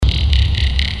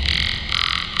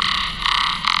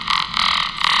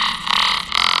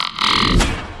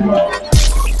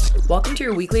to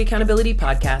your weekly accountability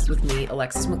podcast with me,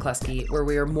 Alexis McCluskey, where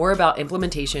we are more about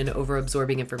implementation over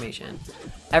absorbing information.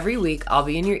 Every week, I'll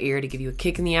be in your ear to give you a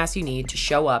kick in the ass you need to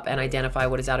show up and identify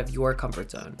what is out of your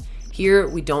comfort zone. Here,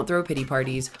 we don't throw pity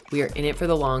parties, we are in it for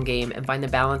the long game and find the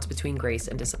balance between grace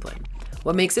and discipline.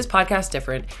 What makes this podcast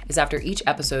different is after each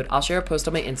episode, I'll share a post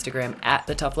on my Instagram at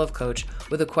The Tough Love Coach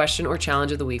with a question or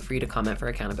challenge of the week for you to comment for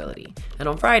accountability. And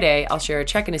on Friday, I'll share a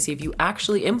check-in to see if you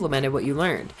actually implemented what you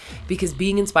learned. Because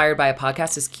being inspired by a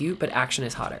podcast is cute, but action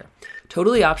is hotter.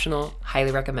 Totally optional,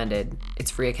 highly recommended.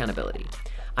 It's free accountability.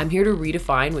 I'm here to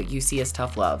redefine what you see as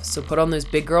tough love. So put on those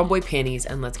big girl and boy panties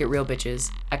and let's get real,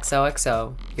 bitches.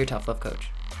 XOXO, your Tough Love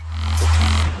Coach.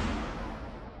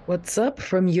 What's up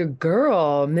from your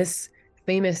girl, Miss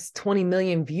Famous 20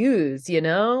 million views,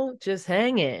 just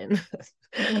hanging.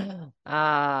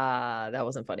 That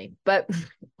wasn't funny, but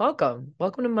welcome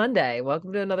to Monday.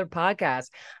 Welcome to another podcast.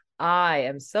 I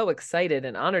am so excited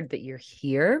and honored that you're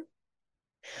here.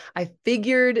 I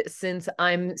figured since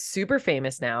I'm super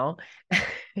famous now,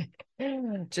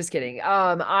 just kidding.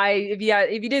 If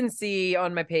you didn't see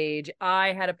on my page,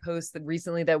 I had a post that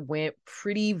recently that went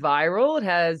pretty viral. It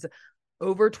has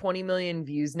over 20 million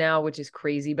views now, which is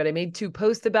crazy, but I made 2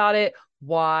 posts about it.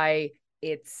 Why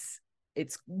it's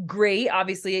great.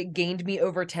 Obviously, it gained me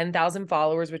over 10,000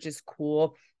 followers, which is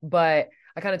cool. But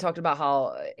I kind of talked about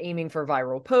how aiming for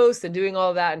viral posts and doing all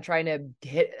of that and trying to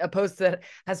hit a post that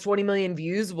has 20 million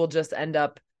views will just end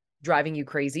up driving you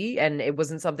crazy. And it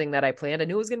wasn't something that I planned. I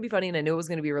knew it was going to be funny and I knew it was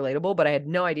going to be relatable, but I had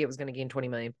no idea it was going to gain 20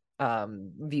 million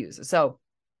views. So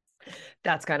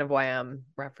that's kind of why I'm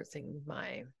referencing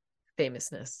my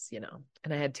famousness,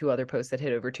 and I had 2 other posts that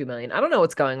hit over 2 million. I don't know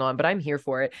what's going on, but I'm here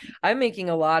for it. I'm making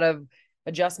a lot of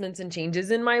adjustments and changes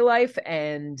in my life,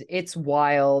 and it's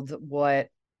wild what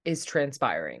is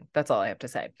transpiring. That's all I have to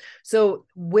say. So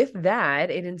with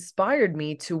that, it inspired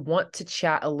me to want to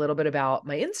chat a little bit about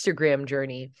my Instagram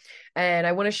journey. And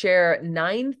I want to share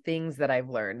 9 things that I've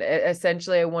learned.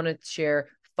 Essentially, I want to share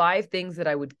 5 things that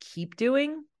I would keep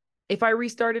doing if I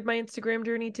restarted my Instagram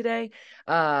journey today,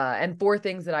 and 4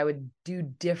 things that I would do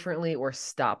differently or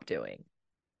stop doing.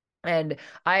 And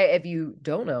if you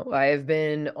don't know, I have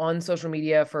been on social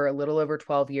media for a little over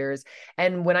 12 years.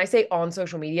 And when I say on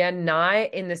social media,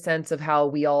 not in the sense of how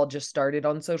we all just started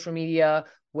on social media,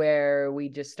 where we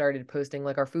just started posting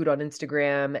like our food on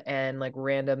Instagram and like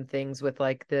random things with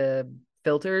like the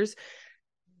filters.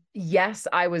 Yes,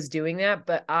 I was doing that,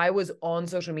 but I was on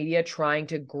social media trying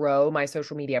to grow my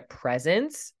social media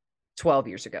presence 12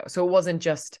 years ago. So it wasn't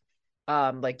just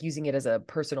like using it as a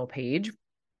personal page.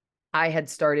 I had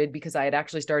started because I had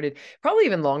actually started probably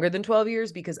even longer than 12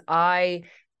 years because I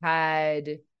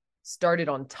had started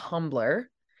on Tumblr.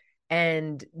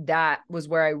 And that was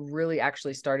where I really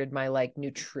actually started my like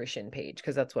nutrition page,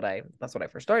 because that's what I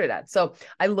first started at. So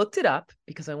I looked it up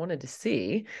because I wanted to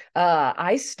see.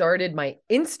 I started my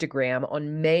Instagram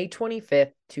on May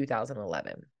 25th,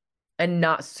 2011. And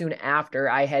not soon after,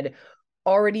 I had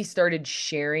already started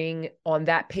sharing on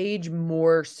that page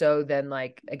more so than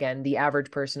like, again, the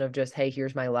average person of just, hey,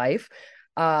 here's my life.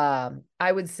 I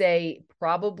would say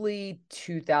probably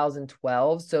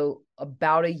 2012. So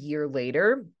about a year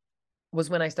later was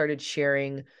when I started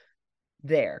sharing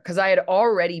there, because I had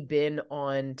already been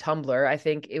on Tumblr. I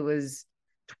think it was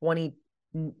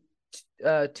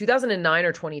 2009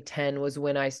 or 2010 was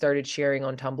when I started sharing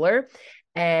on Tumblr.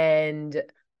 And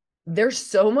there's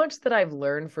so much that I've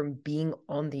learned from being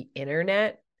on the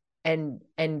internet and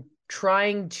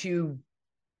trying to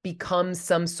become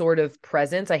some sort of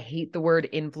presence. I hate the word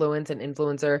influence and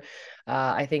influencer.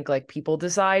 I think like people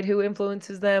decide who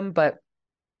influences them, but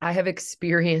I have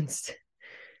experienced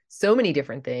so many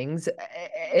different things.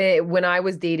 When I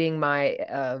was dating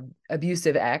my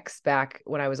abusive ex back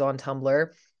when I was on Tumblr,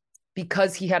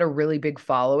 because he had a really big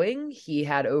following, he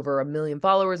had over 1 million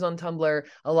followers on Tumblr.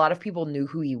 A lot of people knew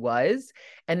who he was.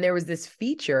 And there was this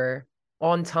feature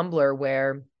on Tumblr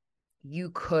where you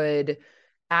could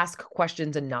ask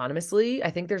questions anonymously.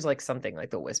 I think there's like something like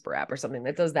the Whisper app or something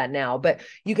that does that now, but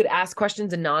you could ask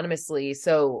questions anonymously.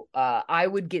 So I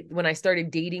would get, when I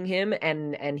started dating him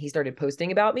and he started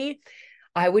posting about me,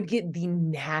 I would get the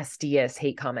nastiest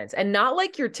hate comments, and not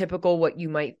like your typical, what you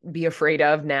might be afraid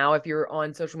of now if you're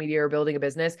on social media or building a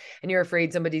business and you're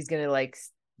afraid somebody's going to like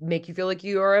make you feel like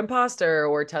you are an imposter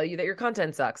or tell you that your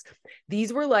content sucks.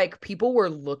 These were like, people were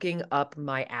looking up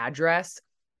my address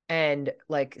and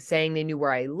like saying they knew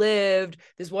where I lived.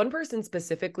 This one person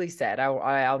specifically said,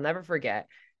 I'll never forget,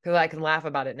 because I can laugh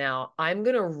about it now, I'm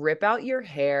going to rip out your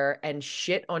hair and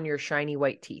shit on your shiny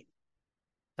white teeth.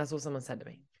 That's what someone said to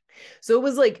me. So it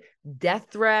was like death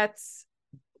threats,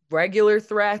 regular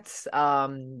threats,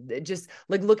 just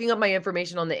like looking up my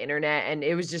information on the internet. And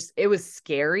it was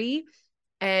scary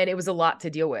and it was a lot to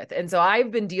deal with. And so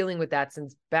I've been dealing with that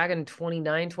since back in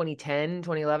 2010,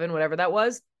 2011, whatever that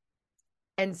was.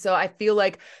 And so I feel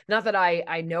like, not that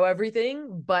I know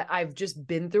everything, but I've just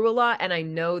been through a lot. And I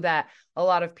know that a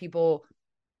lot of people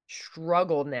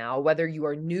struggle now, whether you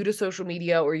are new to social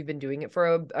media or you've been doing it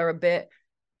for a bit,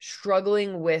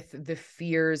 struggling with the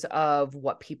fears of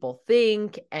what people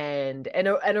think and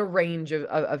a range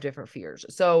of different fears.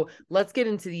 So let's get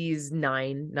into these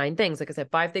nine things. Like I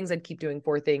said, 5 things I'd keep doing,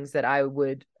 4 things that I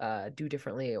would do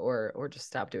differently or just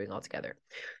stop doing altogether.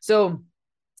 So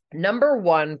number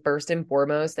 1, first and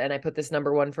foremost, and I put this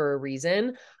number 1 for a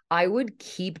reason, I would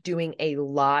keep doing a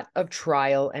lot of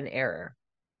trial and error.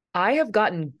 I have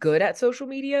gotten good at social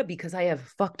media because I have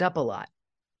fucked up a lot.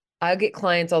 I get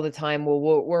clients all the time.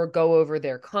 We'll go over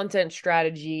their content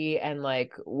strategy and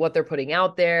like what they're putting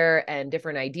out there and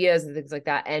different ideas and things like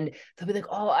that. And they'll be like,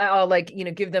 oh, I'll like,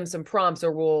 give them some prompts,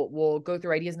 or we'll go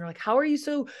through ideas. And they're like, how are you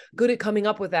so good at coming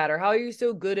up with that? Or how are you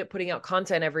so good at putting out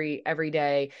content every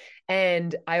day?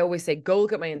 And I always say, go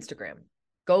look at my Instagram.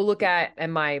 Go look at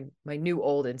my new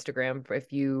old Instagram.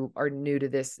 If you are new to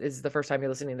this, is the first time you're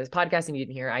listening to this podcast and you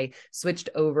didn't hear, I switched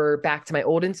over back to my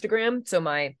old Instagram. So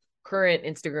my current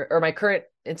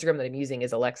Instagram that I'm using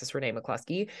is Alexis Renee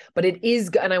McCluskey, but it is,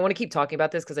 and I want to keep talking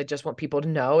about this because I just want people to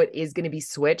know it is going to be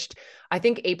switched. I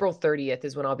think April 30th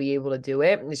is when I'll be able to do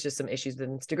it. And it's just some issues with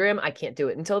Instagram. I can't do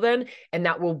it until then. And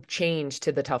that will change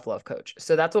to the Tough Love Coach.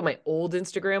 So that's what my old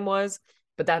Instagram was.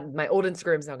 But that my old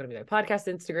Instagram is now going to be my podcast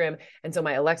Instagram. And so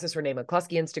my Alexis Renee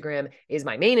McCluskey Instagram is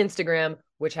my main Instagram,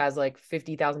 which has like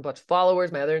 50,000 plus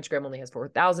followers. My other Instagram only has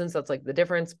 4,000. So that's like the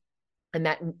difference. And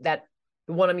that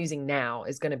the one I'm using now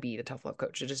is going to be the Tough Love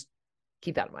Coach. So just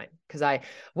keep that in mind. Because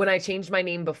when I changed my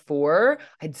name before,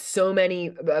 I had so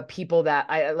many people that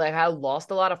I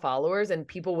lost a lot of followers, and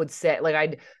people would say, like,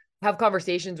 I'd have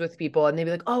conversations with people and they'd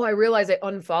be like, oh, I realized I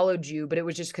unfollowed you, but it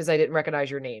was just because I didn't recognize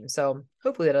your name. So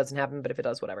hopefully that doesn't happen, but if it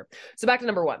does, whatever. So back to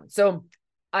number 1. So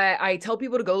I tell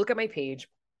people to go look at my page,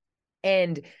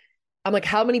 and I'm like,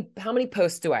 how many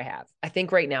posts do I have? I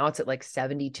think right now it's at like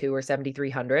 72 or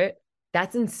 7,300.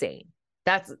 That's insane.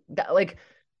 That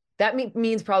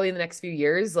means probably in the next few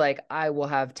years, like I will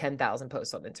have 10,000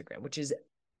 posts on Instagram, which is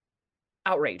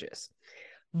outrageous.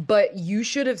 But you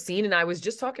should have seen, and I was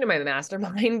just talking to my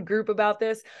mastermind group about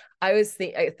this. I was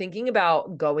thinking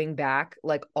about going back,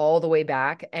 like all the way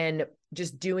back, and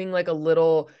just doing like a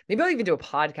little, maybe I'll even do a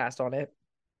podcast on it,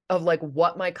 of like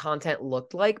what my content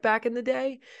looked like back in the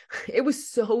day. It was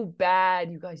so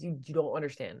bad. You guys, you don't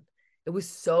understand. It was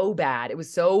so bad. It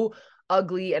was so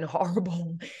ugly and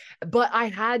horrible, but I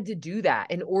had to do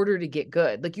that in order to get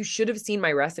good. Like, you should have seen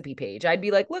my recipe page. I'd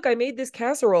be like, look, I made this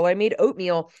casserole, I made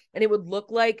oatmeal, and it would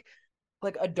look like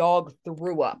a dog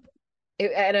threw up.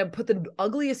 And I put the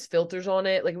ugliest filters on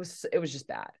it. Like, it was just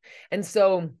bad. And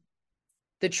so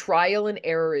the trial and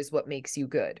error is what makes you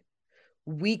good.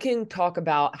 We can talk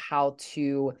about how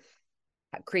to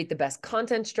create the best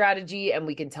content strategy, and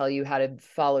we can tell you how to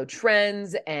follow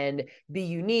trends and be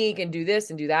unique and do this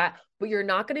and do that. But you're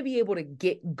not going to be able to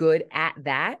get good at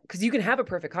that, because you can have a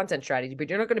perfect content strategy, but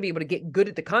you're not going to be able to get good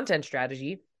at the content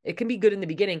strategy. It can be good in the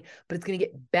beginning, but it's going to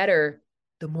get better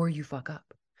the more you fuck up.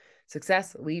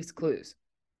 Success leaves clues.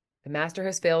 The master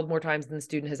has failed more times than the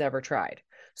student has ever tried.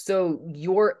 So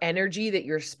your energy that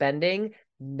you're spending,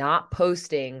 not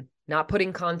posting, not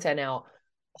putting content out,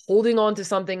 holding on to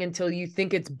something until you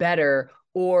think it's better,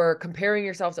 or comparing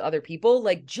yourself to other people,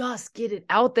 like, just get it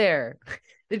out there.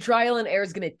 The trial and error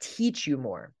is going to teach you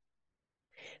more.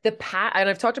 And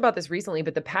I've talked about this recently,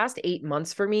 but the past 8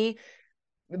 months for me,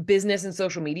 business and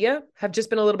social media have just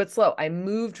been a little bit slow. I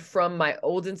moved from my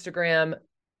old Instagram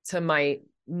to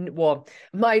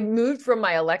I moved from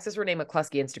my Alexis Renee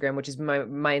McCluskey Instagram, which is my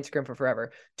Instagram for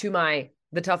forever, to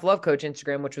the Tough Love Coach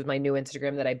Instagram, which was my new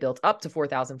Instagram that I built up to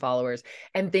 4,000 followers.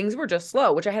 And things were just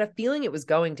slow, which I had a feeling it was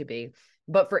going to be.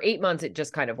 But for 8 months, it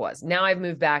just kind of was. Now I've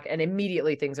moved back and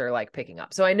immediately things are like picking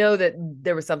up. So I know that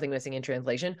there was something missing in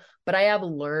translation, but I have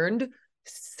learned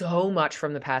so much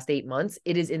from the past 8 months.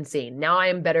 It is insane. Now I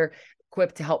am better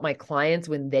equipped to help my clients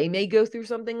when they may go through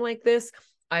something like this.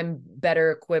 I'm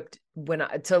better equipped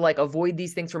to like avoid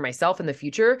these things for myself in the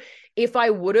future. If I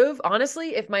would have,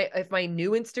 honestly, if my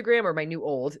new Instagram, or my new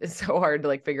old, it's so hard to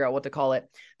like figure out what to call it,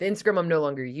 the Instagram I'm no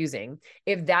longer using,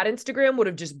 if that Instagram would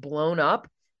have just blown up,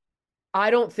 I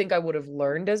don't think I would have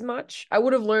learned as much. I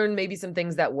would have learned maybe some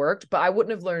things that worked, but I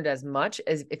wouldn't have learned as much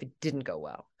as if it didn't go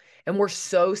well. And we're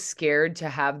so scared to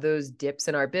have those dips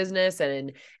in our business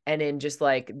and in just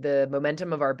like the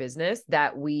momentum of our business,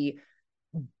 that we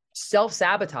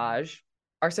self-sabotage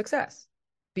our success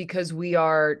because we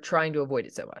are trying to avoid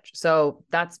it so much. So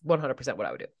that's 100% what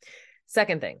I would do.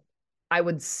 Second thing, I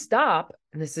would stop.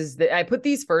 And this is I put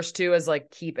these first two as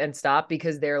like keep and stop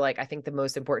because they're like, I think the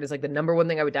most important is like the number one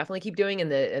thing I would definitely keep doing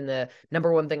and the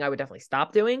number one thing I would definitely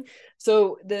stop doing.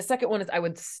 So the second one is I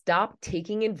would stop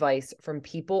taking advice from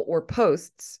people or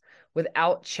posts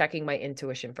without checking my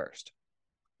intuition first.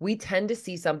 We tend to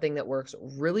see something that works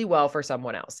really well for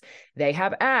someone else. They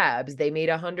have abs. They made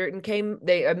 100K.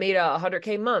 They made a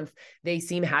 100K month. They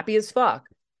seem happy as fuck.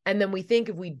 And then we think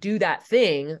if we do that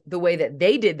thing the way that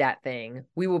they did that thing,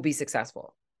 we will be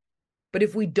successful. But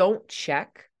if we don't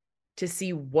check to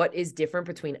see what is different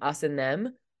between us and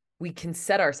them, we can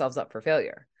set ourselves up for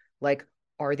failure. Like,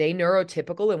 are they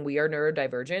neurotypical and we are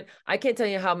neurodivergent? I can't tell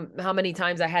you how many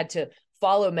times I had to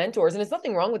follow mentors, and it's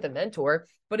nothing wrong with a mentor,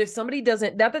 but if somebody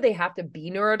doesn't, not that they have to be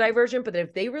neurodivergent, but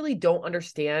if they really don't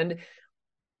understand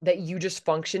that you just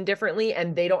function differently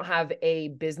and they don't have a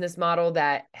business model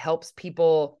that helps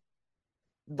people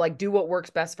like do what works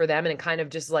best for them and kind of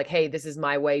just like, hey, this is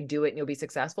my way, do it and you'll be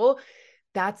successful,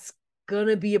 that's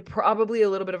gonna be probably a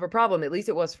little bit of a problem. At least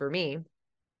it was for me.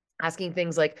 Asking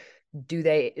things like, did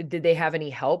they have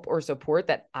any help or support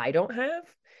that I don't have?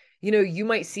 You know, you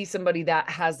might see somebody that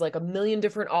has like a million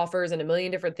different offers and a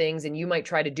million different things, and you might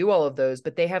try to do all of those,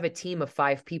 but they have a team of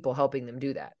 5 people helping them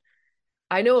do that.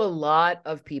 I know a lot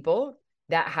of people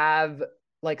that have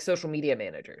like social media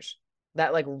managers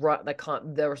that like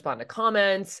they respond to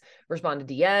comments, respond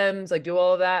to DMs, like do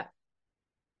all of that.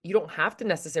 You don't have to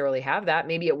necessarily have that.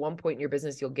 Maybe at one point in your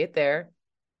business, you'll get there.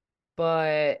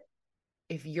 But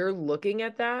if you're looking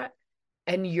at that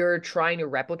and you're trying to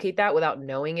replicate that without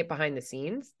knowing it behind the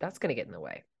scenes, that's going to get in the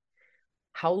way.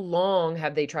 How long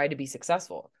have they tried to be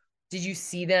successful? Did you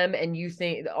see them and you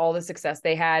think all the success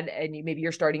they had and maybe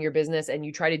you're starting your business and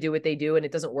you try to do what they do and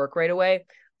it doesn't work right away,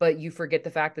 but you forget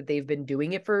the fact that they've been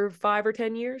doing it for 5 or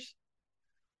 10 years?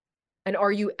 And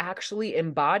are you actually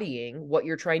embodying what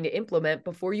you're trying to implement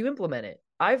before you implement it?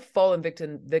 I've fallen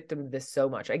victim to this so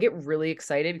much. I get really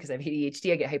excited because I have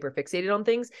ADHD. I get hyper fixated on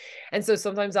things. And so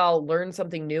sometimes I'll learn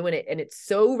something new and it's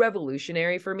so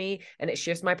revolutionary for me and it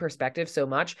shifts my perspective so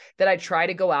much that I try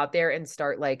to go out there and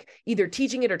start like either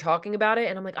teaching it or talking about it.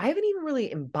 And I'm like, I haven't even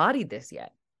really embodied this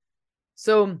yet.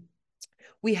 So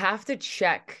we have to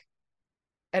check.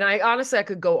 And I honestly, I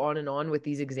could go on and on with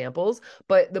these examples,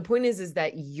 but the point is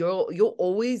that you'll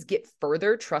always get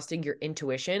further trusting your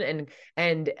intuition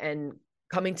and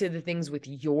coming to the things with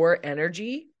your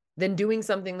energy than doing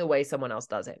something the way someone else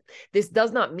does it. This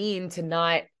does not mean to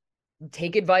not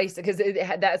take advice because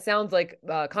that sounds like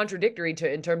contradictory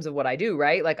to in terms of what I do,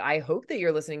 right? Like I hope that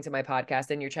you're listening to my podcast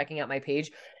and you're checking out my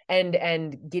page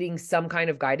and getting some kind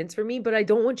of guidance from me, but I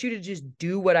don't want you to just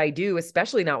do what I do,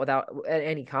 especially not without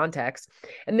any context.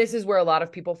 And this is where a lot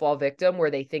of people fall victim,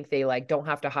 where they think they like don't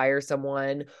have to hire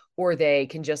someone or they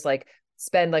can just like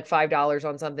spend like $5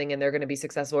 on something and they're going to be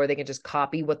successful, or they can just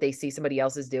copy what they see somebody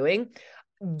else is doing.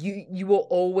 You will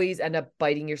always end up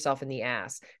biting yourself in the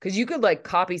ass because you could like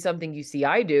copy something you see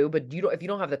I do, but if you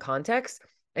don't have the context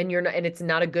and you're not, and it's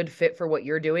not a good fit for what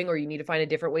you're doing, or you need to find a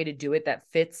different way to do it that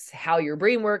fits how your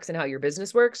brain works and how your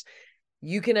business works,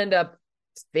 you can end up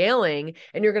failing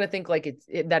and you're going to think like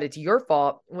that it's your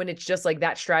fault when it's just like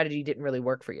that strategy didn't really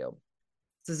work for you.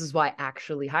 So this is why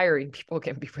actually hiring people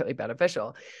can be really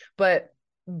beneficial. But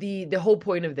the whole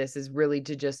point of this is really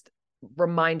to just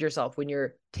remind yourself when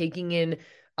you're taking in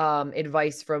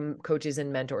advice from coaches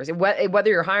and mentors,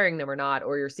 whether you're hiring them or not,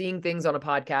 or you're seeing things on a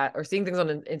podcast or seeing things on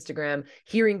Instagram,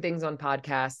 hearing things on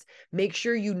podcasts, make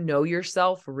sure you know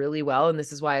yourself really well. And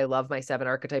this is why I love my 7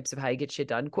 archetypes of how you get shit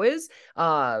done quiz,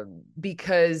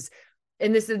 because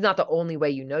and this is not the only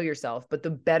way you know yourself, but the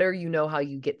better you know how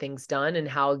you get things done and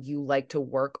how you like to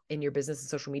work in your business and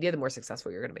social media, the more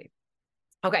successful you're going to be.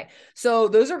 Okay. So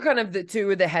those are kind of the 2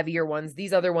 of the heavier ones.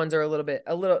 These other ones are a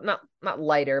little, not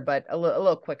lighter, but a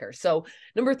little quicker. So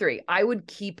number 3, I would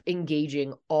keep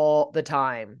engaging all the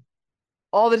time.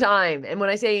 And when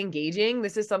I say engaging,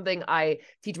 this is something I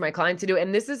teach my clients to do.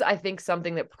 And this is, I think,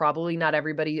 something that probably not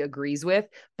everybody agrees with,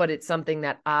 but it's something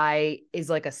that is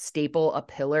like a staple, a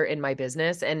pillar in my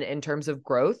business and in terms of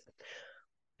growth.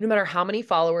 No matter how many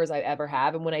followers I ever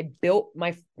have. And when I built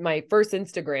my first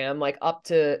Instagram, like up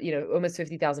to, almost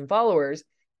 50,000 followers,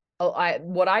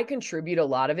 what I contribute a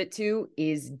lot of it to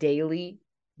is daily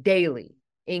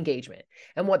engagement.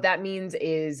 And what that means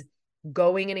is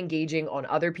going and engaging on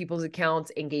other people's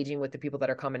accounts, engaging with the people that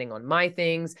are commenting on my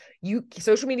things.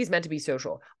 Social media is meant to be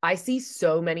social. I see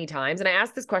so many times, and I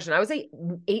ask this question, I would say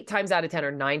 8 times out of 10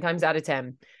 or 9 times out of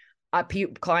 10,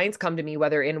 clients come to me,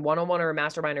 whether in one-on-one or a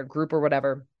mastermind or group or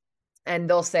whatever, and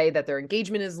they'll say that their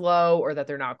engagement is low or that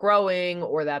they're not growing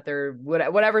or that they're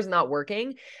whatever's not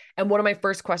working. And one of my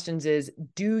first questions is,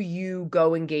 do you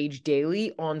go engage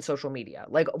daily on social media,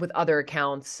 like with other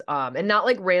accounts, and not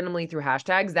like randomly through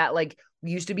hashtags that like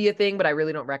used to be a thing, but I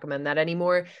really don't recommend that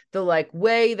anymore. The like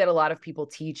way that a lot of people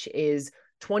teach is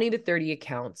 20 to 30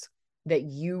 accounts that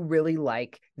you really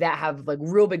like that have like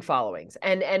real big followings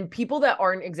and people that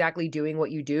aren't exactly doing what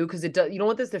you do, because it does, you don't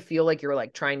want this to feel like you're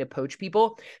like trying to poach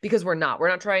people, because we're not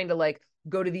trying to like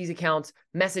go to these accounts,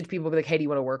 message people, be like, hey, do you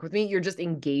want to work with me? You're just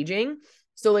engaging.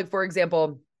 So like, for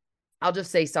example, I'll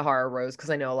just say Sahara Rose, because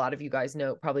I know a lot of you guys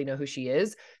probably know who she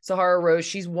is. Sahara Rose,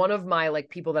 she's one of my like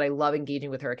people that I love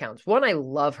engaging with her accounts. One, I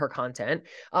love her content.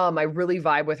 I really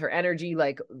vibe with her energy.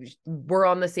 Like we're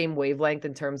on the same wavelength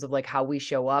in terms of like how we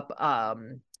show up.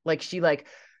 Like she like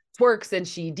twerks and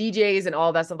she DJs and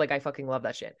all that stuff. Like I fucking love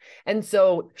that shit. And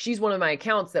so she's one of my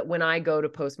accounts that when I go to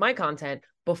post my content,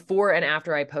 before and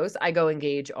after I post, I go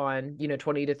engage on,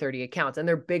 20 to 30 accounts, and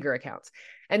they're bigger accounts.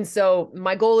 And so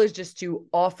my goal is just to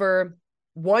offer,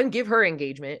 one, give her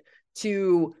engagement,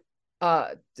 to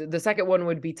the second one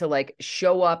would be to like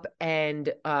show up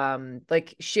and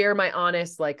like share my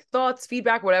honest like thoughts,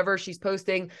 feedback, whatever she's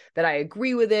posting, that I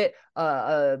agree with it,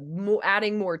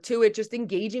 adding more to it, just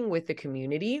engaging with the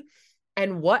community.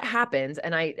 And what happens,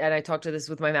 and I talked to this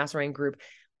with my mastermind group,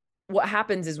 what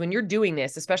happens is when you're doing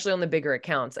this, especially on the bigger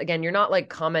accounts, again, you're not like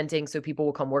commenting so people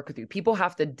will come work with you. People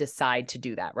have to decide to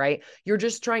do that, right? You're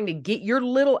just trying to get your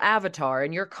little avatar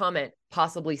and your comment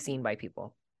possibly seen by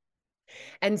people.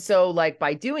 And so like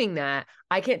by doing that,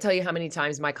 I can't tell you how many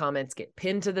times my comments get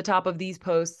pinned to the top of these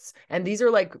posts. And these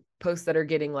are like posts that are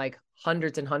getting like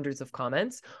hundreds and hundreds of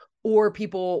comments, or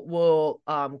people will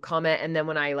comment. And then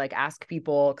when I like ask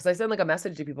people, because I send like a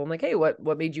message to people, I'm like, hey,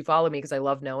 what made you follow me? Because I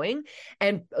love knowing.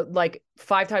 And like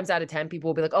 5 times out of 10, people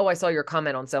will be like, oh, I saw your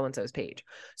comment on so-and-so's page.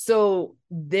 So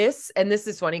this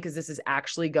is funny because this is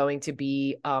actually going to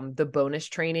be the bonus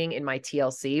training in my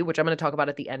TLC, which I'm going to talk about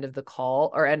at the end of the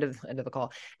call, or end of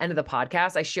the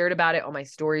podcast. I shared about it on my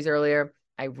stories earlier.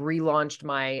 I relaunched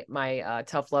my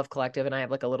Tough Love Collective, and I have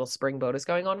like a little spring bonus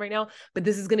going on right now, but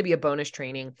this is going to be a bonus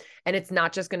training, and it's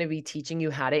not just going to be teaching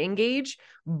you how to engage,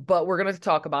 but we're going to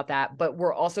talk about that, but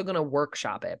we're also going to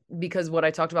workshop it, because what I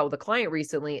talked about with a client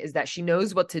recently is that she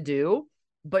knows what to do,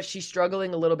 but she's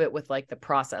struggling a little bit with like the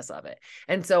process of it.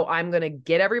 And so I'm going to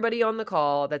get everybody on the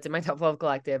call that's in my Tough Love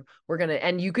Collective.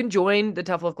 And you can join the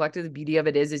Tough Love Collective. The beauty of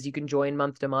it is you can join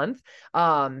month to month.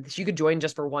 So you could join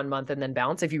just for 1 month and then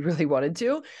bounce if you really wanted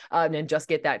to, and just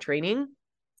get that training.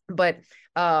 But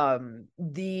we're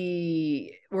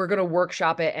going to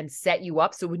workshop it and set you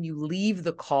up so when you leave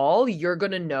the call, you're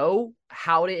going to know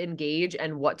how to engage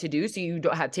and what to do, so you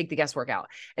don't have to take the guesswork out.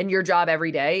 And your job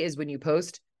every day is when you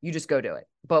post, you just go do it.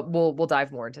 But we'll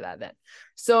dive more into that then.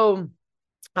 So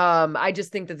I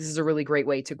just think that this is a really great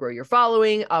way to grow your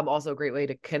following. Also a great way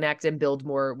to connect and build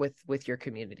more with your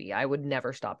community. I would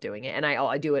never stop doing it. And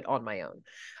I do it on my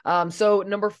own. So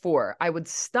number 4, I would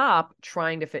stop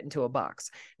trying to fit into a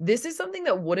box. This is something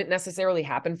that wouldn't necessarily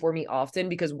happen for me often,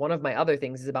 because one of my other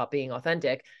things is about being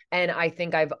authentic. And I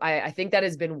think I think that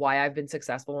has been why I've been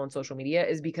successful on social media,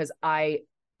 is because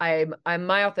I'm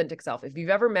my authentic self. If you've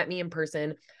ever met me in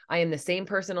person, I am the same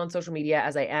person on social media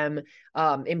as I am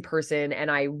in person.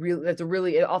 And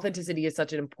authenticity is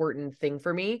such an important thing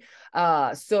for me.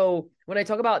 So when I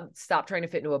talk about stop trying to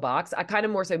fit into a box, I kind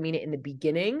of more so mean it in the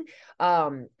beginning,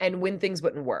 and when things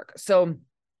wouldn't work. So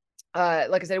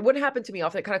like I said, it wouldn't happen to me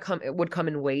often. It would come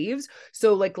in waves.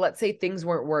 So like, let's say things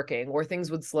weren't working or things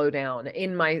would slow down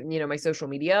in my, my social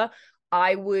media.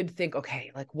 I would think,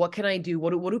 okay, like, what can I do?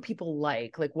 What do people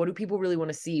like? Like, what do people really want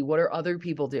to see? What are other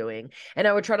people doing? And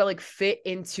I would try to like fit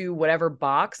into whatever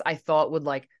box I thought would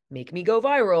like make me go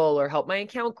viral or help my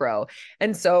account grow.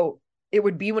 And so it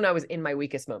would be when I was in my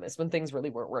weakest moments, when things really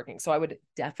weren't working. So I would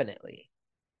definitely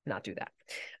not do that.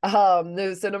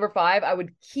 So number 5, I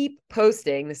would keep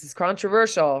posting. This is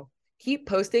controversial. Keep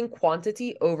posting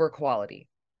quantity over quality.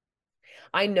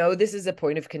 I know this is a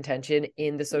point of contention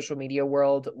in the social media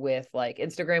world with like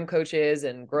Instagram coaches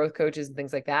and growth coaches and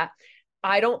things like that.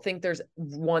 I don't think there's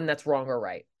one that's wrong or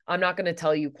right. I'm not going to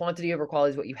tell you quantity over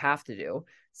quality is what you have to do.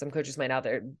 Some coaches might out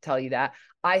there tell you that.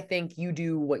 I think you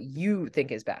do what you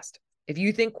think is best. If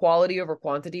you think quality over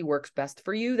quantity works best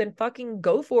for you, then fucking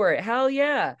go for it. Hell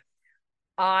yeah.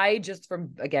 I just,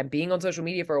 from again being on social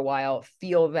media for a while,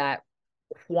 feel that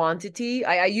quantity,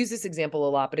 I use this example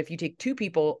a lot, but if you take 2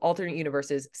 people, alternate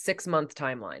universes, 6-month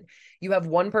timeline, you have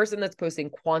one person that's posting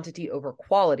quantity over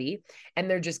quality, and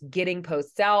they're just getting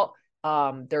posts out.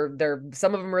 They're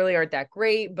some of them really aren't that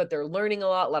great, but they're learning a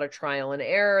lot of trial and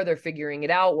error. They're figuring it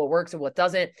out, what works and what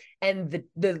doesn't. And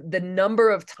the number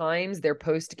of times their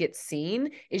post gets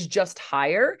seen is just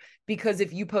higher, because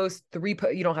if you post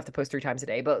you don't have to post 3 times a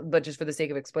day, but just for the sake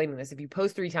of explaining this, if you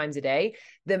post 3 times a day,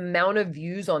 the amount of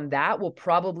views on that will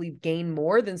probably gain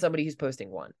more than somebody who's posting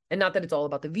 1. And not that it's all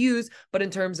about the views, but in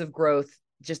terms of growth,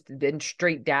 just in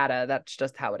straight data, that's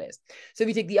just how it is. So if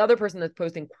you take the other person that's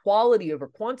posting quality over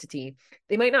quantity,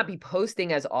 they might not be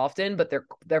posting as often, but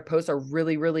their posts are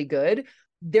really, really good.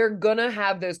 They're gonna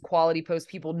have those quality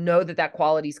posts. People know that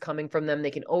quality is coming from them.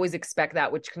 They can always expect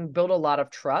that, which can build a lot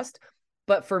of trust.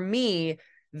 But for me,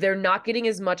 they're not getting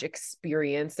as much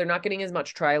experience. They're not getting as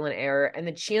much trial and error. And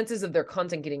the chances of their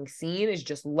content getting seen is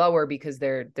just lower because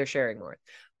they're sharing more.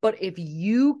 But if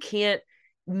you can't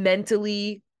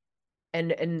mentally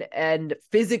and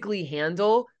physically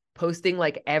handle posting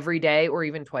like every day or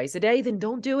even twice a day, then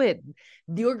don't do it.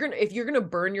 If you're gonna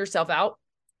burn yourself out,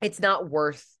 it's not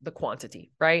worth the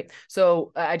quantity, right?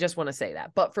 So I just want to say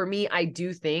that. But for me, I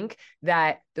do think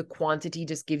that the quantity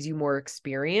just gives you more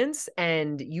experience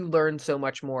and you learn so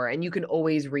much more, and you can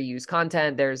always reuse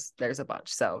content. There's a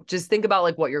bunch. So just think about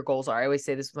like what your goals are. I always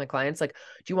say this with my clients, like,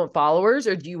 do you want followers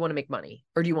or do you want to make money,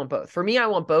 or do you want both? For me, I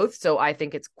want both. So I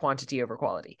think it's quantity over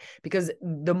quality, because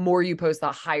the more you post,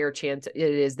 the higher chance it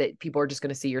is that people are just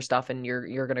going to see your stuff and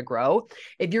you're going to grow.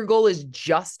 If your goal is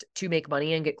just to make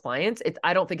money and get clients,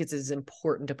 I don't think it's as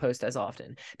important to post as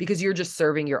often, because you're just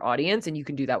serving your audience and you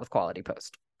can do that with quality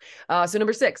post. So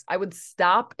number 6, I would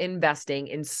stop investing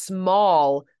in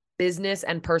small business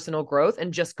and personal growth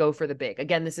and just go for the big.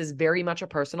 Again, this is very much a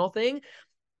personal thing.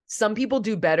 Some people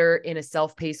do better in a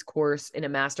self-paced course, in a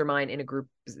mastermind, in a group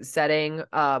setting,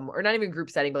 or not even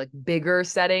group setting, but like bigger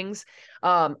settings.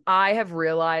 I have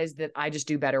realized that I just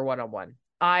do better one-on-one.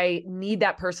 I need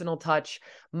that personal touch.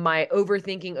 My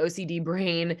overthinking OCD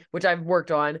brain, which I've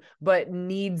worked on, but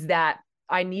needs that.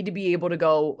 I need to be able to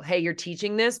go, hey, you're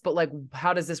teaching this, but like,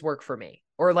 how does this work for me?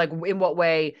 Or like, in what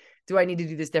way do I need to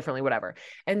do this differently? Whatever.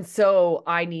 And so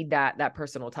I need that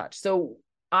personal touch. So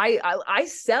I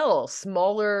sell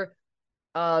smaller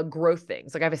growth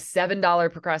things. Like I have a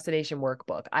 $7 procrastination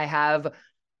workbook. I have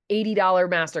 $80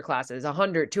 masterclasses,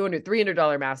 $100, $200, $300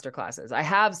 masterclasses. I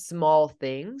have small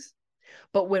things.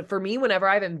 But for me, whenever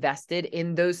I've invested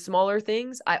in those smaller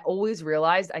things, I always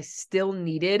realized I still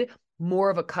needed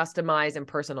more of a customized and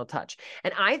personal touch.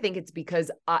 And I think it's because,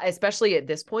 especially at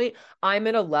this point, I'm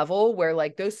at a level where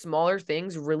like those smaller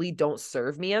things really don't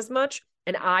serve me as much.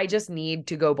 And I just need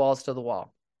to go balls to the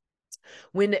wall.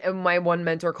 When my one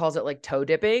mentor calls it like toe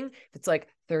dipping, it's like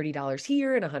 $30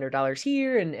 here and $100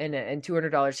 here and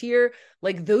 $200 here.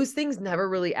 Like those things never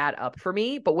really add up for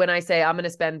me. But when I say I'm going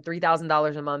to spend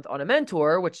 $3,000 a month on a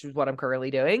mentor, which is what I'm currently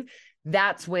doing,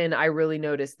 that's when I really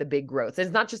notice the big growth.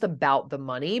 It's not just about the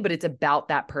money, but it's about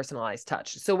that personalized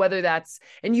touch. So whether that's,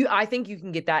 I think you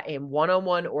can get that in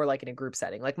one-on-one or like in a group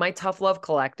setting. Like my Tough Love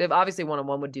Collective, obviously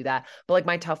one-on-one would do that, but like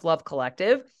my Tough Love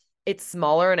Collective, it's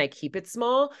smaller and I keep it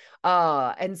small.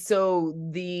 And so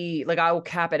I will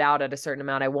cap it out at a certain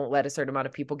amount. I won't let a certain amount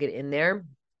of people get in there.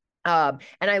 And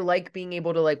I like being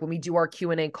able to, like, when we do our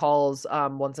Q&A calls,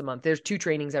 once a month, there's 2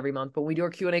 trainings every month, but we do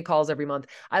our Q&A calls every month.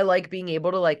 I like being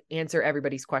able to like answer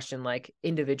everybody's question, like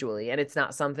individually. And it's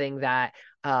not something that,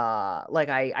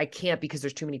 I can't, because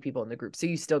there's too many people in the group. So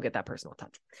you still get that personal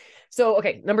touch. So,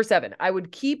 okay. Number 7, I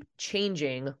would keep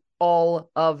changing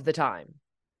all of the time,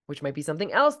 which might be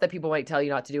something else that people might tell you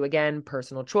not to do. Again,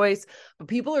 personal choice. But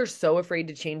people are so afraid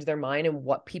to change their mind and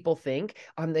what people think.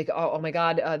 I'm like, oh my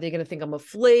God, they're going to think I'm a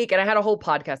flake. And I had a whole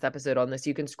podcast episode on this.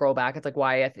 You can scroll back. It's like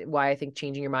why I think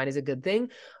changing your mind is a good thing.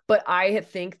 But I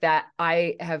think that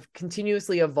I have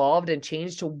continuously evolved and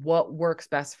changed to what works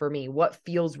best for me, what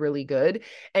feels really good.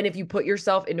 And if you put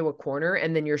yourself into a corner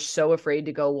and then you're so afraid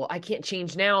to go, well, I can't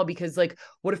change now because like,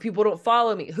 what if people don't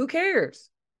follow me? Who cares?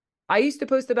 I used to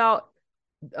post about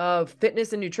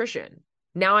fitness and nutrition.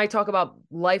 Now I talk about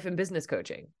life and business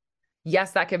coaching.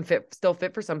 Yes, that can still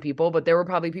fit for some people, but there were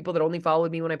probably people that only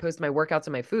followed me when I posted my workouts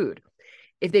and my food.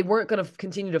 If they weren't going to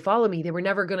continue to follow me, they were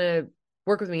never going to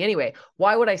work with me anyway.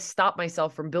 Why would I stop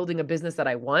myself from building a business that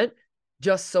I want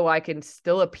just so I can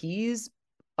still appease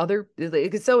other?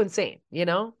 It's so insane,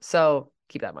 So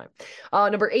keep that in mind.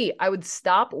 Number 8, I would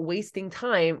stop wasting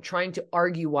time trying to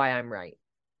argue why I'm right.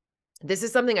 This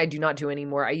is something I do not do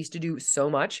anymore. I used to do so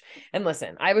much. And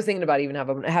listen, I was thinking about even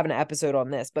having an episode on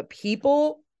this, but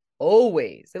people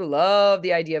they love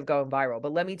the idea of going viral.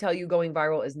 But let me tell you, going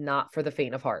viral is not for the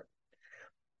faint of heart.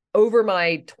 Over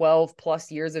my 12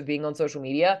 plus years of being on social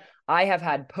media, I have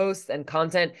had posts and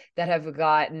content that have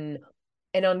gotten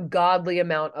an ungodly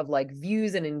amount of like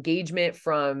views and engagement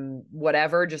from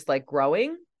whatever, just like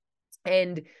growing.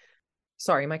 And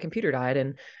sorry, my computer died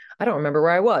and I don't remember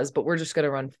where I was, but we're just going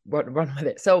to run with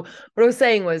it. So what I was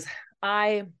saying was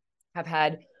I have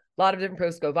had a lot of different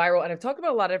posts go viral and I've talked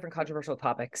about a lot of different controversial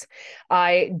topics.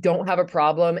 I don't have a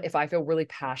problem if I feel really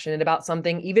passionate about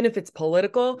something, even if it's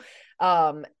political.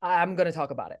 I'm going to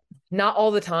talk about it. Not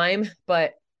all the time,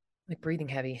 but like breathing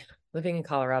heavy, living in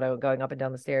Colorado, going up and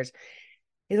down the stairs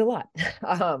is a lot.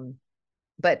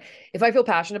 But if I feel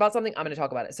passionate about something, I'm going to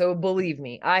talk about it. So believe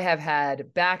me, I have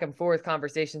had back and forth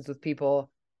conversations with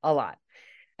people a lot.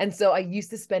 And so I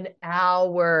used to spend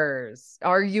hours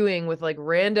arguing with like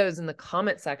randos in the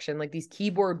comment section, like these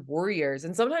keyboard warriors.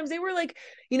 And sometimes they were like,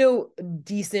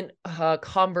 decent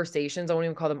conversations. I won't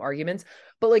even call them arguments,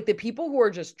 but like the people who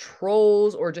are just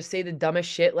trolls or just say the dumbest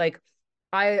shit, like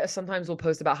I sometimes will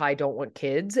post about how I don't want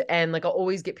kids. And like I'll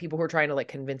always get people who are trying to like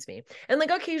convince me. And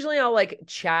like occasionally I'll like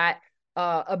chat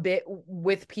a bit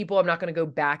with people. I'm not going to go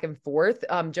back and forth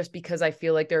just because I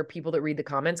feel like there are people that read the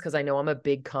comments because I know I'm a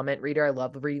big comment reader. I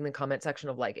love reading the comment section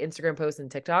of like Instagram posts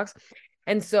and TikToks.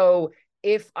 And so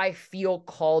if I feel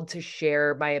called to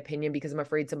share my opinion because I'm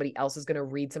afraid somebody else is going to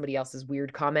read somebody else's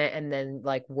weird comment and then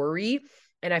like worry,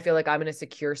 and I feel like I'm in a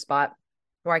secure spot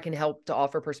where I can help to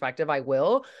offer perspective, I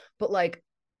will. But like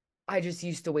I just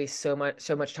used to waste so much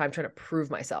time trying to prove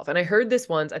myself. And I heard this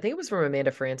once, I think it was from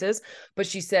Amanda Francis, but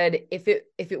she said if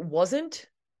it wasn't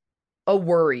a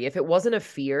worry, if it wasn't a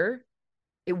fear,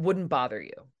 it wouldn't bother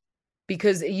you.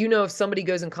 Because if somebody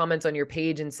goes and comments on your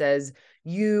page and says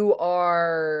you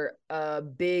are a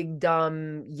big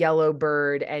dumb yellow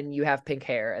bird and you have pink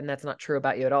hair and that's not true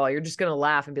about you at all, you're just going to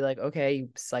laugh and be like, okay, you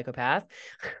psychopath.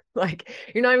 Like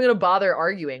you're not even going to bother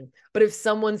arguing. But if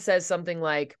someone says something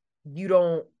like you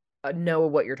don't know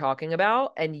what you're talking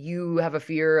about and you have a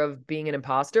fear of being an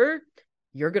imposter,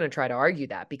 you're going to try to argue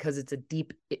that because it's a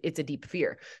deep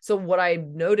fear. So what I've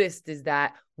noticed is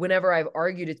that whenever I've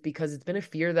argued, it's because it's been a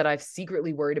fear that I've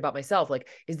secretly worried about myself. Like,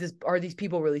 are these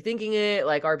people really thinking it?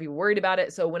 Like, are people worried about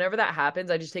it? So whenever that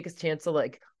happens, I just take a chance to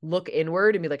like look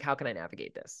inward and be like, how can I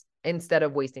navigate this instead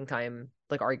of wasting time,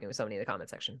 like arguing with somebody in the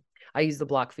comment section? I use the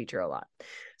block feature a lot.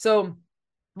 So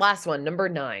last one, number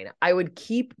 9, I would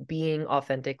keep being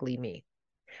authentically me.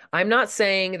 I'm not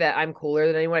saying that I'm cooler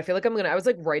than anyone. I feel like I was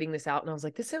like writing this out and I was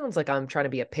like, this sounds like I'm trying to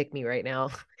be a pick me right now.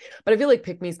 But I feel like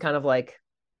pick me is kind of like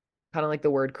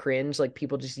the word cringe. Like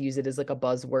people just use it as like a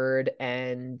buzzword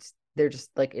and they're just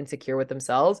like insecure with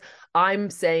themselves. I'm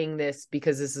saying this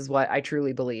because this is what I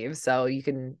truly believe. So you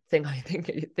can think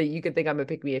that you can think I'm a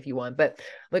pick me if you want, but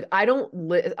like I don't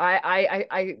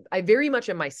I very much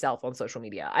am myself on social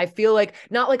media. I feel like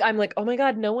not like I'm like, oh my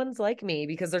God, no one's like me,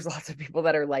 because there's lots of people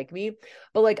that are like me,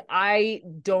 but like I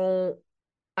don't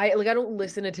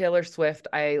listen to Taylor Swift.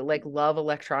 I like love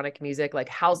electronic music, like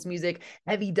house music,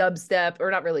 heavy dubstep, or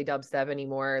not really dubstep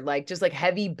anymore, like just like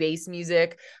heavy bass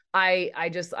music. I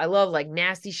love like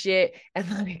nasty shit and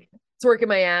like twerking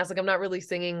my ass. Like I'm not really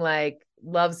singing like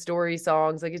love story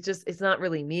songs. Like it's not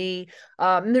really me.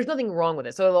 And there's nothing wrong with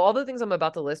it. So all the things I'm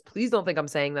about to list, please don't think I'm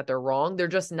saying that they're wrong. They're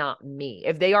just not me.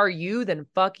 If they are you, then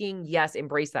fucking yes,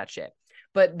 embrace that shit.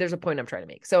 But there's a point I'm trying to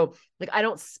make. So like, I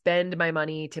don't spend my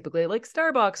money typically at like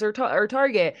Starbucks or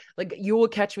Target. Like you will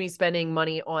catch me spending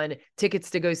money on tickets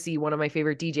to go see one of my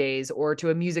favorite DJs or to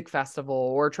a music festival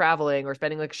or traveling or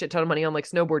spending like a shit ton of money on like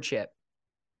snowboard shit.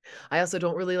 I also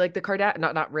don't really like the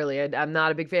not really. I'm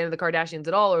not a big fan of the Kardashians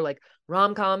at all, or like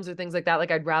rom-coms or things like that.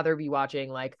 Like I'd rather be watching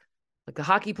like the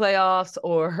hockey playoffs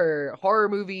or horror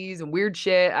movies and weird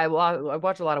shit. I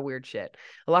watch a lot of weird shit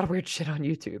on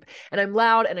YouTube, and I'm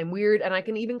loud and I'm weird. And I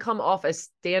can even come off as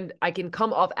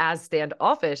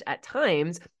standoffish at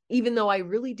times, even though I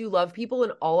really do love people.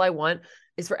 And all I want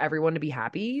is for everyone to be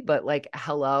happy. But like,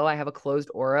 hello, I have a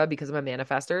closed aura because I'm a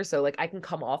manifester. So like I can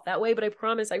come off that way, but I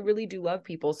promise I really do love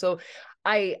people. So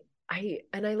I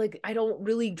don't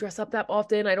really dress up that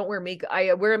often. I don't wear makeup.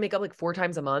 I wear makeup like 4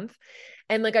 times a month.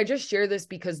 And like, I just share this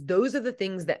because those are the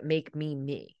things that make me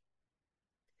me.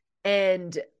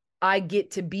 And I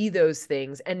get to be those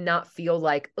things and not feel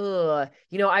like,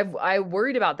 I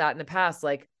worried about that in the past.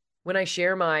 Like when I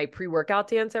share my pre-workout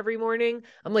dance every morning,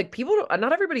 I'm like,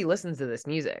 not everybody listens to this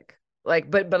music. Like,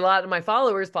 but a lot of my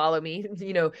followers follow me,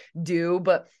 do,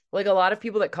 but like a lot of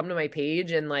people that come to my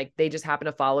page and like, they just happen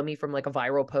to follow me from like a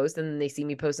viral post and they see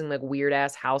me posting like weird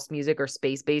ass house music or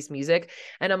space-based music.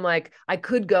 And I'm like, I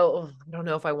could go, I don't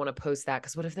know if I want to post that.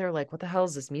 Cause what if they're like, what the hell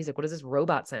is this music? What is this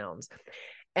robot sounds?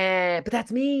 But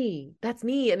that's me. That's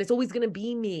me. And it's always going to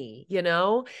be me, you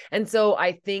know? And so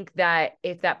I think that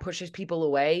if that pushes people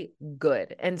away,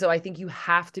 good. And so I think you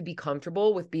have to be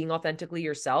comfortable with being authentically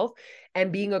yourself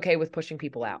and being okay with pushing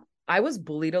people out. I was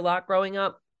bullied a lot growing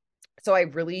up. So I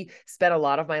really spent a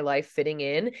lot of my life fitting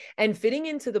in and fitting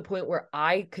in to the point where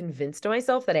I convinced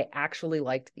myself that I actually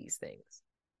liked these things,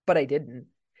 but I didn't.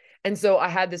 And so I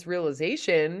had this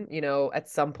realization, you know, at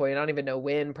some point, I don't even know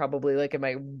when, probably like in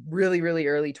my really, really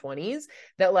early 20s,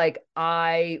 that like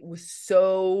I was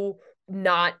so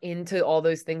not into all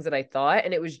those things that I thought.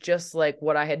 And it was just like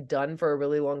what I had done for a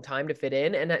really long time to fit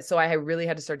in. And so I really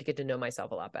had to start to get to know myself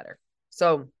a lot better.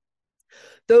 So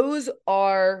those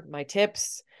are my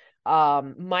tips.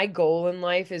 My goal in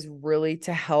life is really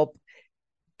to help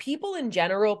people in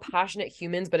general, passionate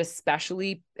humans, but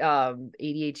especially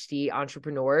ADHD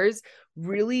entrepreneurs,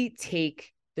 really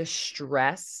take the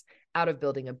stress out of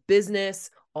building a business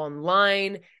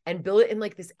online and build it in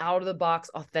like this out of the box,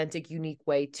 authentic, unique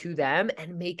way to them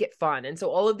and make it fun. And so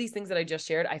all of these things that I just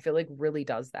shared, I feel like really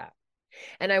does that.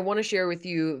 And I want to share with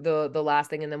you the last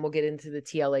thing, and then we'll get into the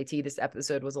TLAT. This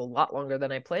episode was a lot longer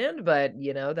than I planned, but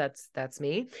you know, that's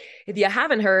me. If you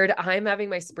haven't heard, I'm having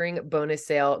my spring bonus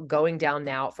sale going down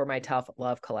now for my Tough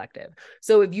Love Collective.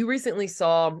 So if you recently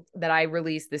saw that I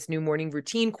released this new morning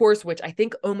routine course, which I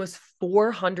think almost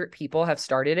 400 people have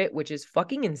started it, which is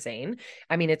fucking insane.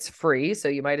 I mean, it's free, so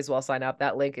you might as well sign up.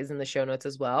 That link is in the show notes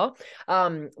as well.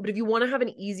 But if you want to have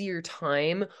an easier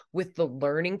time with the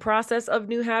learning process of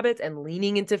new habits and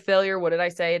leaning into failure, what did I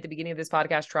say at the beginning of this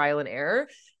podcast? Trial and error.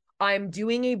 I'm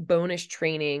doing a bonus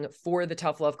training for the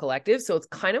Tough Love Collective. So it's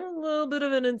kind of a little bit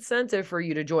of an incentive for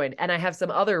you to join. And I have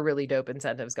some other really dope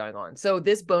incentives going on. So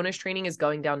this bonus training is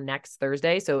going down next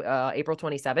Thursday. So April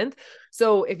 27th.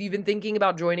 So if you've been thinking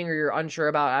about joining or you're unsure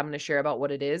about, I'm going to share about what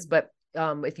it is. But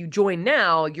if you join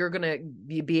now, you're going to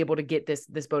be able to get this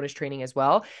bonus training as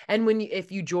well. And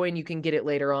if you join, you can get it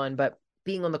later on. But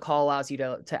being on the call allows you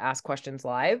to ask questions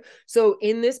live. So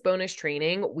in this bonus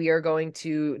training, we are going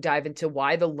to dive into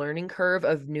why the learning curve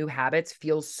of new habits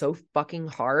feels so fucking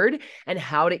hard and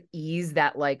how to ease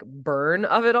that like burn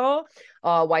of it all.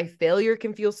 Why failure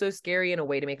can feel so scary and a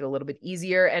way to make it a little bit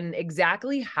easier, and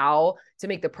exactly how to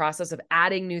make the process of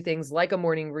adding new things like a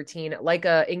morning routine, like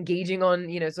engaging on,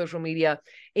 you know, social media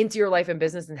into your life and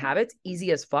business and habits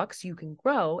easy as fuck so you can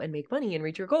grow and make money and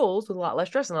reach your goals with a lot less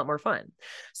stress and a lot more fun.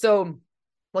 So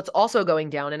what's also going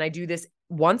down, and I do this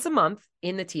once a month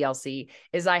in the TLC,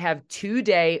 is I have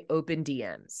 2-day open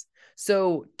DMs.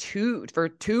 So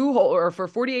for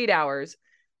 48 hours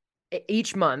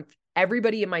each month,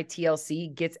 everybody in my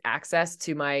TLC gets access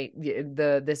to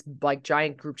this like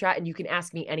giant group chat, and you can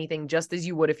ask me anything just as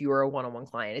you would if you were a one-on-one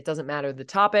client. It doesn't matter the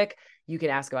topic. You can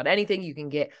ask about anything. You can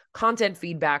get content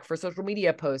feedback for social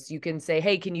media posts. You can say,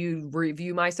 hey, can you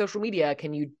review my social media?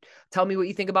 Can you tell me what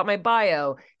you think about my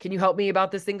bio? Can you help me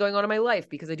about this thing going on in my life?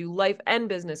 Because I do life and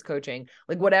business coaching.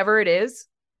 Like whatever it is,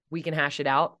 we can hash it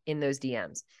out in those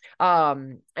DMs.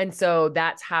 And so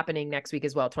that's happening next week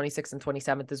as well. 26th and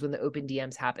 27th is when the open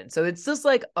DMs happen. So it's just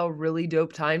like a really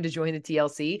dope time to join the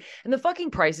TLC. And the fucking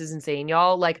price is insane,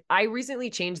 y'all. Like I recently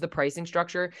changed the pricing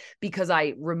structure because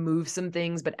I removed some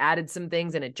things, but added some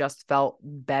things and it just felt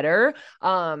better.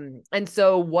 And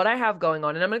so what I have going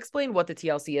on, and I'm going to explain what the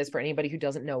TLC is for anybody who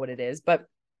doesn't know what it is, but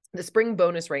the spring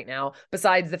bonus right now,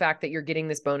 besides the fact that you're getting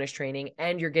this bonus training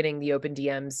and you're getting the open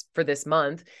DMs for this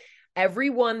month,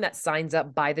 everyone that signs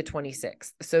up by the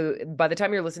 26th. So by the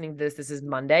time you're listening to this is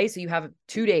Monday. So you have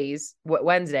 2 days,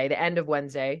 Wednesday, the end of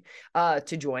Wednesday,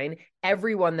 to join.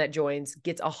 Everyone that joins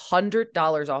gets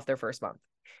 $100 off their first month.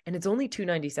 And it's only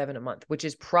 $297 a month, which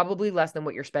is probably less than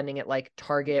what you're spending at like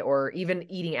Target or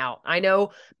even eating out. I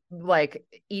know like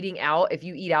eating out, if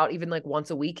you eat out even like once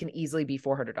a week, can easily be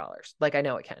 $400. Like I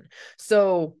know it can.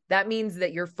 So that means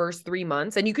that your first 3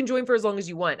 months, and you can join for as long as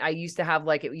you want. I used to have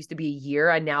like, it used to be a year.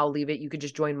 I now leave it. You could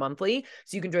just join monthly.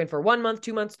 So you can join for 1 month,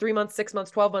 2 months, 3 months, 6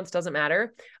 months, 12 months, doesn't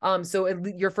matter. So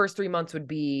your first 3 months would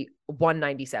be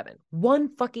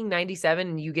 $197,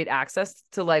 and you get access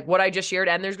to like what I just shared.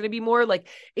 And there's going to be more. Like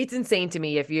it's insane to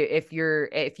me if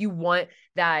you want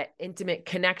that intimate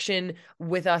connection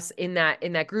with us in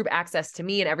that group, access to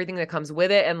me and everything that comes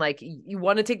with it, and like you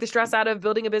want to take the stress out of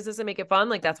building a business and make it fun,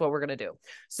 like that's what we're going to do.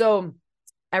 So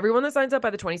everyone that signs up by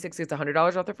the 26th gets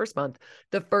 $100 off their first month.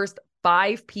 The first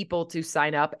 5 people to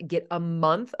sign up get a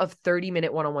month of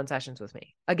 30-minute one-on-one sessions with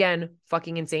me. Again,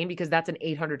 fucking insane, because that's an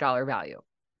 $800 value.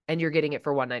 and you're getting it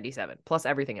for $197 plus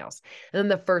everything else. And then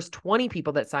the first 20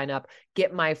 people that sign up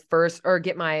get my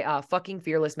fucking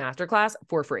fearless masterclass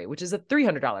for free, which is a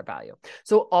 $300 value.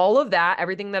 So all of that,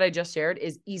 everything that I just shared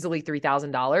is easily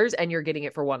 $3,000 and you're getting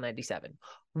it for $197.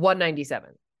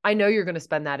 I know you're going to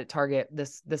spend that at Target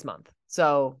this month.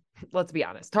 So let's be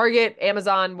honest, Target,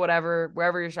 Amazon, whatever,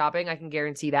 wherever you're shopping, I can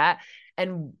guarantee that.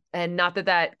 And not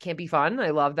that can't be fun. I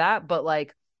love that. But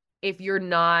like, if you're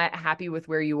not happy with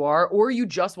where you are, or you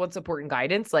just want support and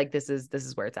guidance, like this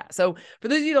is where it's at. So for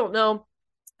those of you who don't know,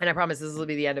 and I promise this will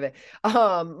be the end of it.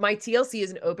 My TLC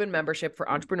is an open membership for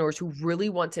entrepreneurs who really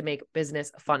want to make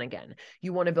business fun again.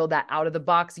 You want to build that out of the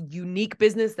box, unique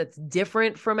business that's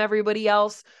different from everybody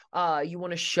else. You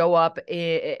want to show up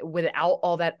without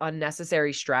all that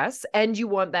unnecessary stress. And you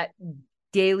want that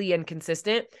daily and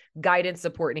consistent guidance,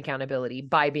 support, and accountability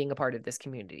by being a part of this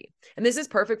community. And this is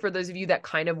perfect for those of you that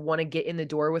kind of want to get in the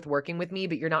door with working with me,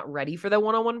 but you're not ready for the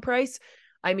one-on-one price.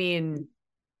 I mean,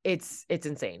 it's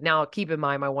insane. Now, keep in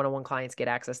mind, my one-on-one clients get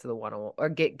access to the one-on-one, or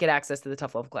get access to the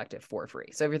Tough Love Collective for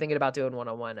free. So if you're thinking about doing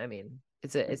one-on-one, I mean,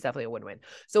 it's definitely a win-win.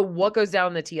 So what goes down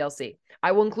in the TLC?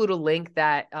 I will include a link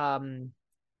that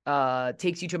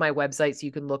takes you to my website so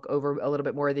you can look over a little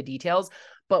bit more of the details.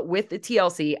 But with the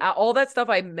TLC, all that stuff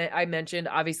I mentioned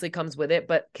obviously comes with it,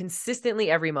 but consistently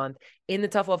every month in the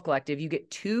Tough Love Collective, you get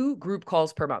 2 group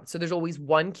calls per month. So there's always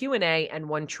one Q&A and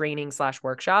one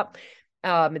training/workshop.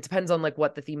 It depends on like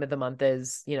what the theme of the month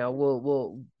is. You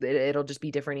know, it'll just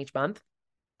be different each month.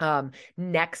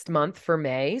 Next month for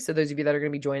May, so those of you that are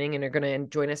going to be joining and are going to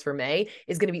join us for May,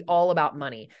 is going to be all about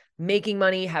money, making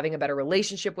money, having a better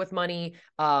relationship with money,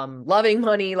 loving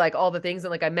money, like all the things.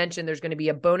 And like I mentioned, there's going to be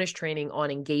a bonus training on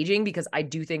engaging, because I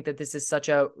do think that this is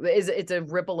it's a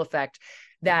ripple effect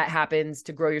that happens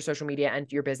to grow your social media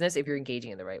and your business if you're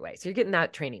engaging in the right way. So you're getting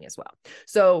that training as well.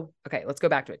 So, okay, let's go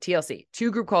back to it. TLC,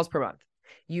 2 group calls per month.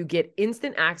 You get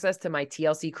instant access to my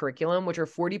TLC curriculum, which are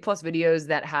 40 plus videos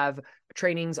that have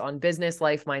trainings on business,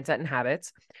 life, mindset, and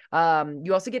habits.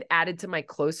 You also get added to my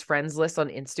close friends list on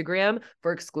Instagram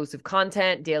for exclusive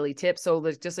content, daily tips. So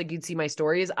just like you'd see my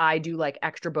stories, I do like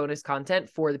extra bonus content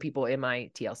for the people in my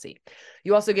TLC.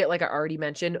 You also get, like I already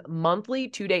mentioned, monthly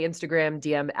 2-day Instagram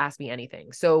DM Ask Me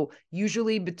Anything. So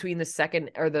usually between the 2nd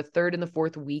or the 3rd and the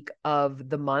 4th week of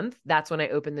the month, that's when I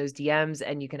open those DMs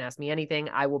and you can ask me anything.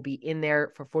 I will be in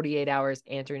there for 48 hours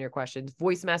answering your questions,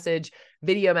 voice message,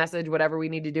 video message, whatever we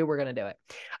need to do, we're going to do it.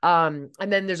 And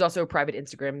then there's also a private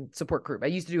Instagram support group. I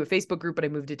used to do a Facebook group, but I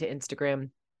moved it to Instagram.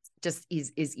 Just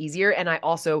is easier. And I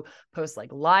also post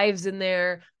like lives in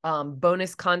there,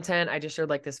 bonus content. I just shared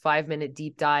like this 5-minute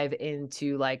deep dive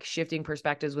into like shifting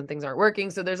perspectives when things aren't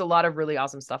working. So there's a lot of really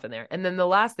awesome stuff in there. And then the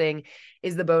last thing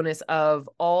is the bonus of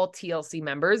all TLC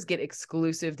members get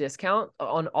exclusive discount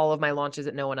on all of my launches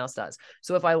that no one else does.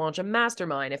 So if I launch a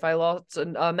mastermind, if I launch a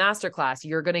masterclass,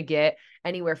 you're going to get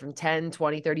anywhere from 10,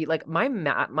 20, 30, like my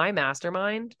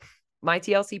mastermind, my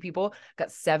TLC people got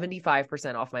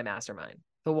 75% off my mastermind.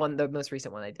 The most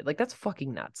recent one I did. Like, that's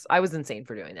fucking nuts. I was insane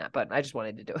for doing that, but I just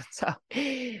wanted to do it. So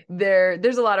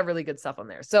there's a lot of really good stuff on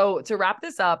there. So to wrap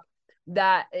this up,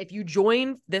 that if you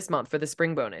join this month for the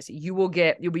spring bonus, you'll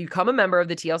become a member of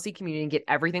the TLC community and get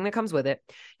everything that comes with it.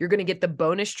 You're going to get the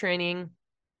bonus training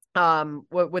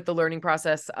with the learning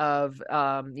process of,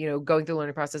 going through the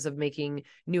learning process of making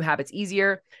new habits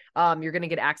easier. You're going to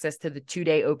get access to the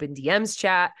 2-day open DMs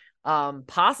chat,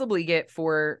 possibly get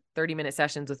 4 30-minute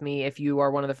sessions with me if you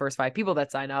are one of the first 5 people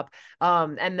that sign up.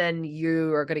 And then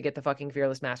you are going to get the fucking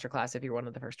Fearless Masterclass if you're one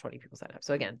of the first 20 people sign up.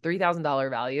 So again, $3,000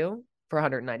 value for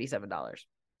 $197.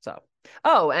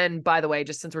 So, and by the way,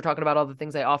 just since we're talking about all the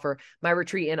things I offer, my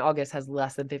retreat in August has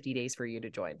less than 50 days for you to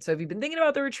join. So if you've been thinking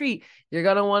about the retreat, you're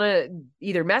going to want to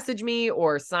either message me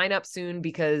or sign up soon,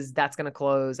 because that's going to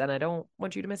close and I don't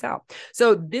want you to miss out.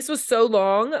 So this was so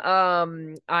long.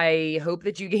 I hope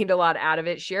that you gained a lot out of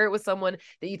it. Share it with someone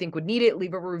that you think would need it.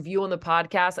 Leave a review on the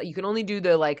podcast. You can only do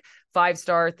the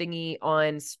 5-star thingy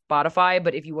on Spotify,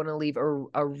 but if you want to leave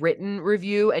a written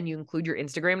review and you include your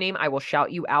Instagram name, I will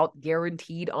shout you out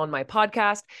guaranteed on my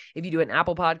podcast. If you do an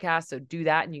Apple podcast, so do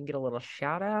that and you can get a little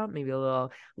shout out, maybe a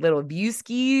little view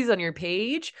skis on your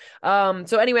page.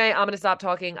 So anyway, I'm going to stop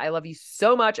talking. I love you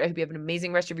so much. I hope you have an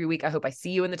amazing rest of your week. I hope I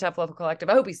see you in the Tough Love Collective.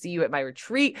 I hope I see you at my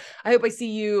retreat. I hope I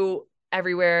see you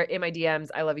everywhere in my DMs.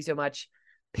 I love you so much.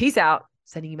 Peace out.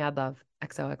 Sending you mad love.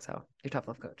 XOXO, your Tough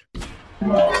Love Coach.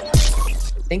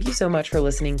 Thank you so much for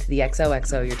listening to the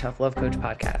XOXO Your Tough Love Coach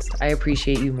podcast. I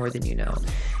appreciate you more than you know.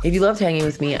 If you loved hanging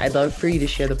with me, I'd love for you to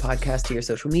share the podcast to your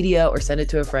social media or send it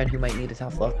to a friend who might need a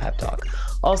tough love pep talk.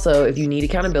 Also, if you need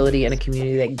accountability and a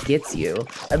community that gets you,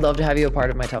 I'd love to have you a part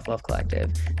of my Tough Love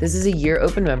Collective. This is a year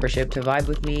open membership to vibe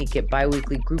with me, get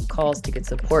bi-weekly group calls to get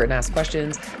support and ask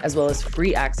questions, as well as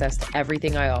free access to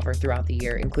everything I offer throughout the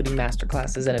year, including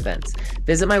masterclasses and events.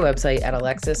 Visit my website at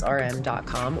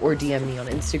alexisrm.com or DM me on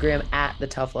Instagram at the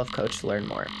Tough Love Coach to learn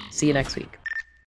more. See you next week.